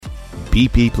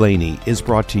BP Blaney is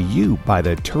brought to you by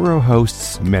the Turo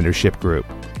Hosts Mentorship Group.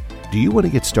 Do you want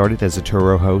to get started as a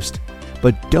Turo host,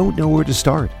 but don't know where to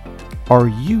start? Are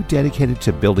you dedicated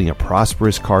to building a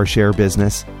prosperous car share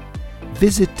business?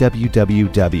 Visit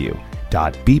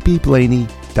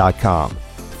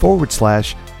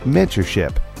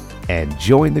www.bpblaney.com/mentorship and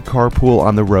join the carpool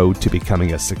on the road to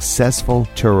becoming a successful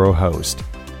Turo host.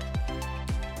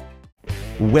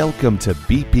 Welcome to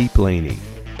BP Blaney,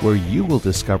 where you will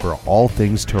discover all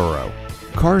things Turo,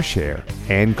 car share,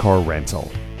 and car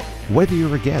rental. Whether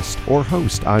you're a guest or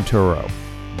host on Turo,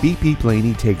 BP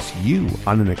Blaney takes you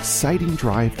on an exciting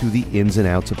drive through the ins and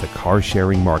outs of the car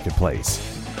sharing marketplace.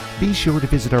 Be sure to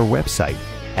visit our website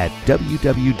at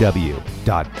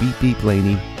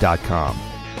www.bpblaney.com.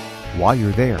 While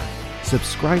you're there,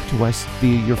 subscribe to us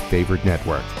via your favorite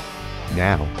network.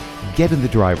 Now, get in the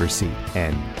driver's seat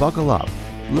and buckle up.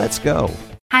 Let's go.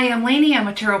 Hi, I'm Lainey. I'm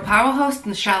a Turo Power Host in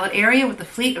the Charlotte area with a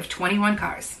fleet of 21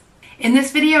 cars. In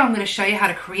this video, I'm going to show you how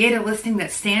to create a listing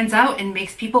that stands out and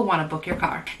makes people want to book your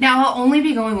car. Now, I'll only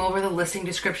be going over the listing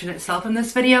description itself in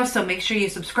this video, so make sure you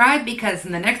subscribe because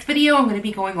in the next video, I'm going to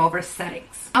be going over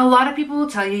settings. A lot of people will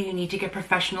tell you you need to get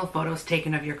professional photos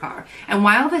taken of your car. And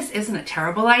while this isn't a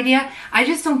terrible idea, I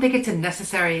just don't think it's a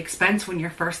necessary expense when you're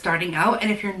first starting out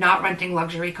and if you're not renting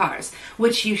luxury cars,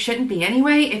 which you shouldn't be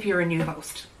anyway if you're a new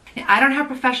host. Now, I don't have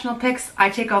professional pics. I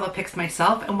take all the pics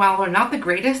myself, and while they're not the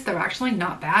greatest, they're actually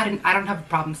not bad, and I don't have a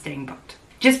problem staying booked.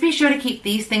 Just be sure to keep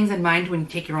these things in mind when you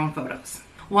take your own photos.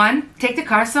 1, take the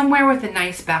car somewhere with a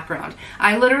nice background.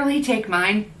 I literally take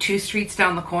mine 2 streets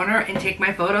down the corner and take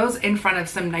my photos in front of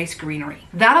some nice greenery.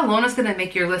 That alone is going to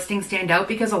make your listing stand out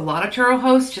because a lot of Turo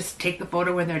hosts just take the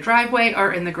photo in their driveway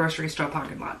or in the grocery store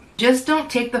parking lot. Just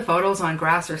don't take the photos on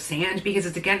grass or sand because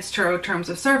it's against Turo terms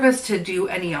of service to do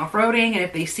any off-roading, and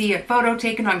if they see a photo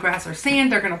taken on grass or sand,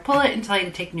 they're going to pull it and tell you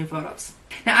to take new photos.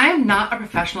 Now, I am not a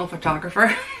professional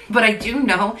photographer, but I do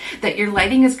know that your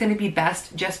lighting is going to be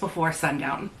best just before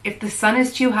sundown. If the sun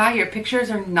is too high, your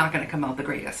pictures are not going to come out the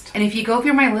greatest. And if you go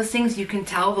through my listings, you can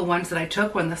tell the ones that I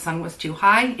took when the sun was too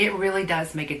high. It really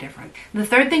does make a difference. The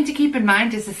third thing to keep in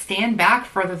mind is to stand back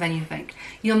further than you think.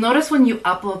 You'll notice when you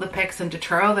upload the pics into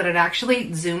Turo that it actually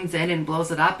zooms in and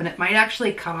blows it up, and it might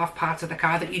actually cut off parts of the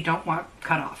car that you don't want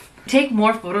cut off. Take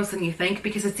more photos than you think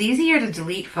because it's easier to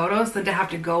delete photos than to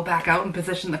have to go back out and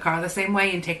position the car the same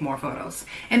way and take more photos.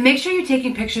 And make sure you're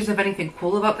taking pictures of anything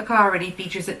cool about the car or any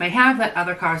features it may have that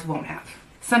other cars won't have.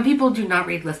 Some people do not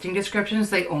read listing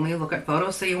descriptions, they only look at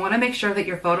photos, so you want to make sure that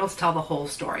your photos tell the whole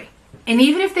story. And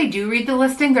even if they do read the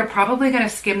listing, they're probably going to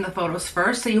skim the photos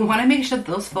first, so you want to make sure that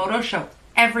those photos show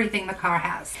everything the car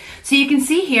has. So you can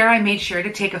see here I made sure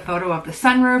to take a photo of the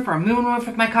sunroof or moonroof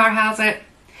if my car has it.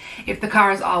 If the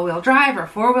car is all-wheel drive or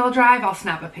four-wheel drive, I'll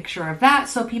snap a picture of that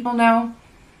so people know.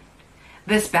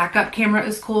 This backup camera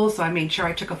is cool, so I made sure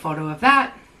I took a photo of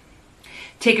that.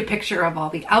 Take a picture of all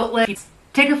the outlets.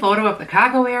 Take a photo of the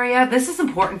cargo area. This is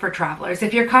important for travelers.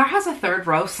 If your car has a third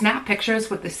row, snap pictures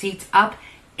with the seats up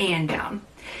and down.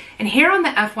 And here on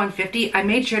the F-150, I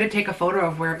made sure to take a photo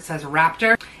of where it says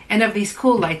Raptor and of these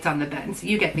cool lights on the Benz.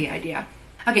 You get the idea.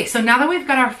 Okay, so now that we've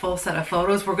got our full set of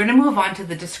photos, we're going to move on to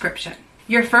the description.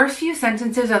 Your first few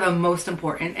sentences are the most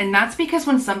important, and that's because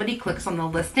when somebody clicks on the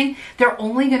listing, they're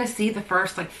only going to see the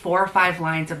first 4 or 5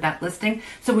 lines of that listing.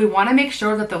 So we want to make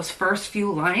sure that those first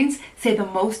few lines say the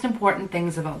most important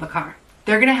things about the car.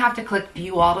 They're going to have to click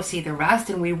view all to see the rest,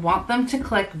 and we want them to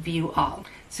click view all.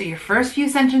 So your first few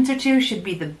sentences or 2 should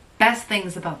be the best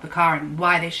things about the car and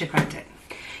why they should rent it.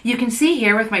 You can see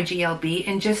here with my GLB,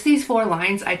 in just these 4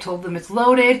 lines, I told them it's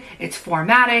loaded, it's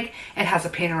 4MATIC, it has a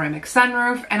panoramic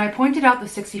sunroof, and I pointed out the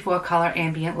 64 color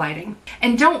ambient lighting.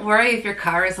 And don't worry if your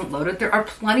car isn't loaded, there are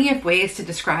plenty of ways to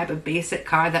describe a basic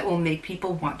car that will make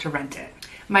people want to rent it.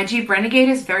 My Jeep Renegade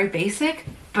is very basic,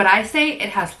 but I say it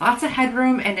has lots of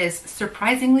headroom and is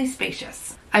surprisingly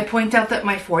spacious. I point out that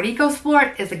my Ford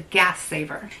EcoSport is a gas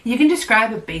saver. You can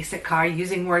describe a basic car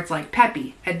using words like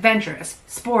peppy, adventurous,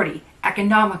 sporty,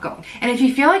 economical. And if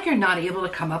you feel like you're not able to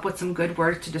come up with some good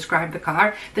words to describe the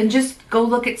car, then just go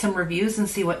look at some reviews and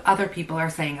see what other people are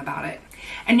saying about it.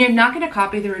 And you're not going to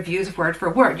copy the reviews word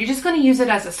for word. You're just going to use it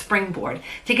as a springboard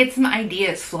to get some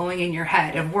ideas flowing in your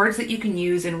head of words that you can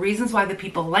use and reasons why the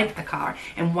people like the car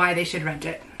and why they should rent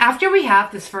it. After we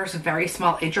have this first very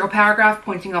small intro paragraph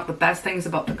pointing out the best things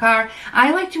about the car,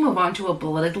 I like to move on to a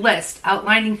bulleted list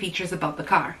outlining features about the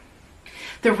car.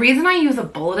 The reason I use a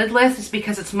bulleted list is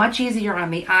because it's much easier on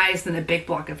the eyes than a big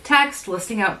block of text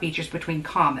listing out features between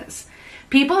commas.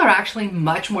 People are actually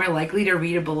much more likely to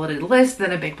read a bulleted list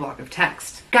than a big block of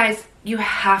text. Guys, you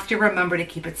have to remember to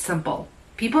keep it simple.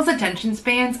 People's attention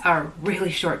spans are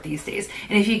really short these days,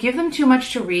 and if you give them too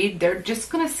much to read, they're just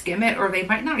gonna skim it, or they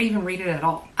might not even read it at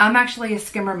all. I'm actually a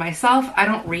skimmer myself. I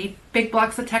don't read big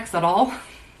blocks of text at all,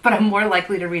 but I'm more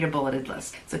likely to read a bulleted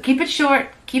list. So keep it short,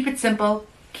 keep it simple,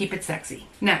 keep it sexy.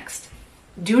 Next,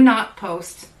 do not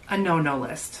post a no-no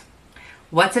list.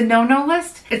 What's a no-no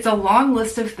list? It's a long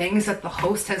list of things that the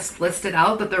host has listed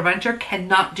out that the renter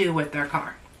cannot do with their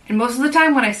car. And most of the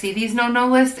time when I see these no-no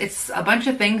lists, it's a bunch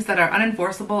of things that are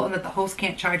unenforceable and that the host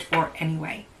can't charge for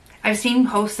anyway. I've seen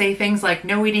hosts say things like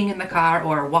no eating in the car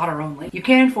or water only. You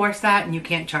can't enforce that and you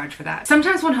can't charge for that.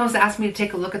 Sometimes when hosts ask me to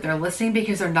take a look at their listing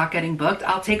because they're not getting booked,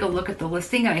 I'll take a look at the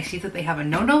listing and I see that they have a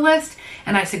no-no list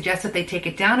and I suggest that they take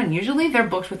it down, and usually they're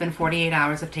booked within 48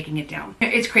 hours of taking it down.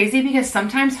 It's crazy because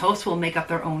sometimes hosts will make up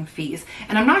their own fees,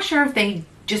 and I'm not sure if they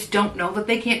just don't know that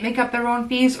they can't make up their own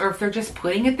fees or if they're just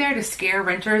putting it there to scare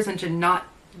renters into not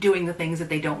doing the things that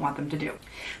they don't want them to do.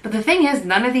 But the thing is,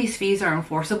 none of these fees are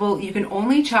enforceable. You can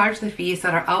only charge the fees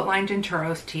that are outlined in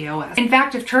Turo's TOS. In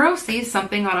fact, if Turo sees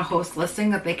something on a host listing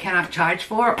that they cannot charge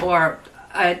for, or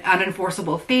an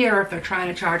unenforceable fee, or if they're trying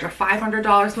to charge a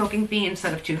 $500 smoking fee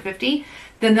instead of $250,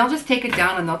 then they'll just take it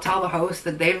down and they'll tell the host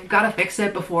that they've got to fix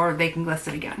it before they can list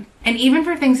it again. And even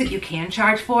for things that you can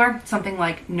charge for, something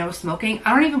like no smoking,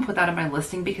 I don't even put that in my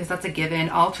listing because that's a given.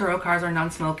 All Turo cars are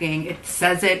non-smoking. It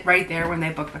says it right there when they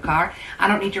book the car. I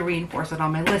don't need to reinforce it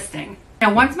on my listing.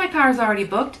 Now, once my car is already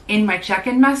booked, in my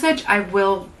check-in message, I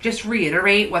will just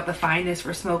reiterate what the fine is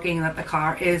for smoking and that the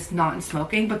car is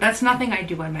non-smoking, but that's nothing I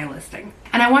do on my listing.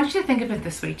 And I want you to think of it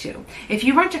this way too. If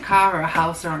you rent a car or a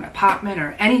house or an apartment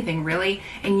or anything really,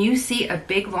 and you see a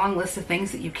big long list of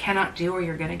things that you cannot do or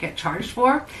you're going to get charged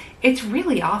for, it's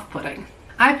really off-putting.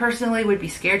 I personally would be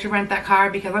scared to rent that car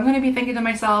because I'm going to be thinking to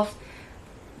myself,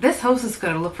 this host is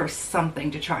going to look for something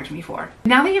to charge me for.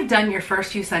 Now that you've done your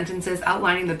first few sentences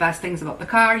outlining the best things about the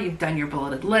car, you've done your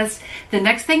bulleted list, the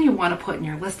next thing you want to put in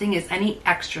your listing is any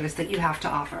extras that you have to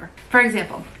offer. For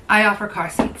example, I offer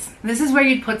car seats. This is where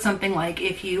you'd put something like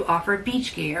if you offered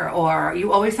beach gear, or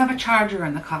you always have a charger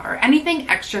in the car, or anything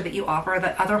extra that you offer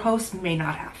that other hosts may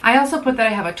not have. I also put that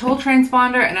I have a toll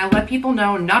transponder, and I let people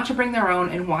know not to bring their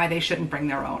own and why they shouldn't bring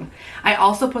their own. I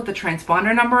also put the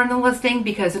transponder number in the listing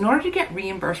because in order to get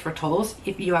reimbursed for tolls,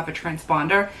 if you have a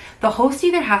transponder, the host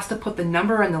either has to put the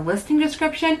number in the listing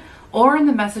description or in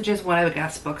the messages when a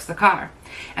guest books the car.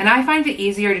 And I find it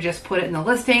easier to just put it in the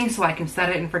listing so I can set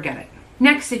it and forget it.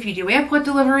 Next, if you do airport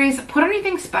deliveries, put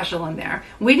anything special in there.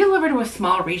 We deliver to a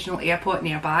small regional airport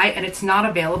nearby and it's not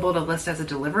available to list as a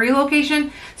delivery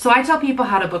location, so I tell people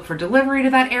how to book for delivery to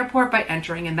that airport by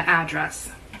entering in the address.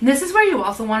 And this is where you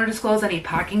also want to disclose any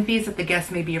parking fees that the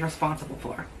guest may be responsible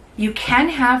for. You can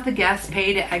have the guest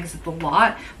pay to exit the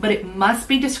lot, but it must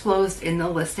be disclosed in the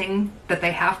listing that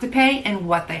they have to pay and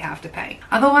what they have to pay.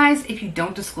 Otherwise, if you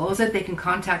don't disclose it, they can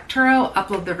contact Turo,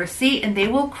 upload the receipt, and they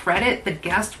will credit the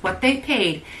guest what they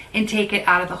paid and take it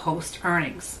out of the host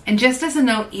earnings. And just as a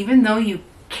note, even though you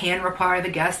can require the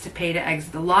guest to pay to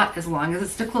exit the lot, as long as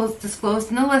it's disclosed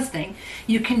in the listing,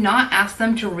 you cannot ask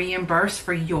them to reimburse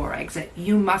for your exit.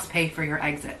 You must pay for your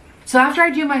exit. So after I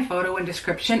do my photo and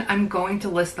description, I'm going to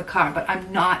list the car, but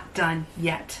I'm not done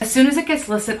yet. As soon as it gets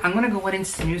listed, I'm going to go in and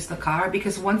snooze the car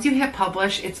because once you hit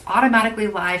publish, it's automatically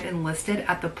live and listed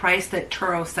at the price that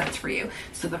Turo sets for you.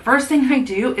 So the first thing I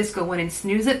do is go in and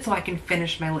snooze it so I can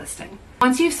finish my listing.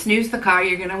 Once you've snoozed the car,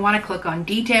 you're going to want to click on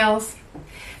details,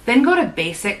 then go to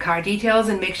basic car details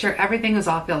and make sure everything is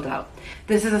all filled out.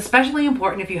 This is especially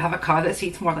important if you have a car that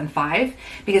seats more than 5,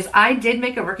 because I did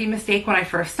make a rookie mistake when I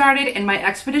first started and my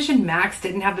Expedition Max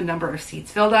didn't have the number of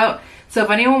seats filled out. So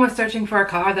if anyone was searching for a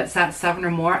car that sat 7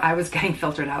 or more, I was getting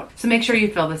filtered out. So make sure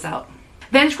you fill this out.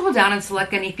 Then scroll down and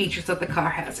select any features that the car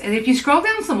has. And if you scroll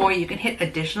down some more, you can hit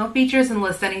additional features and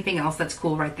list anything else that's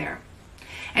cool right there.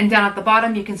 And down at the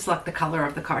bottom, you can select the color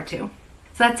of the car too.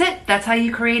 So that's it. That's how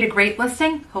you create a great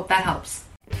listing. Hope that helps.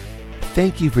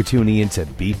 Thank you for tuning in to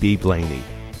Beep Blaney,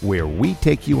 where we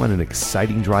take you on an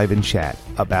exciting drive-in chat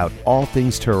about all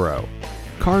things Turo,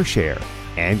 car share,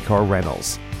 and car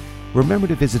rentals. Remember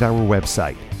to visit our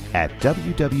website at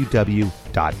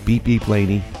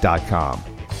www.beepblaney.com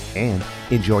and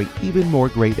enjoy even more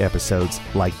great episodes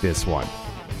like this one.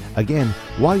 Again,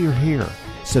 while you're here,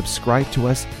 subscribe to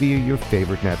us via your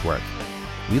favorite network.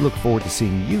 We look forward to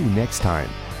seeing you next time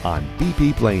on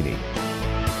Beep Blaney.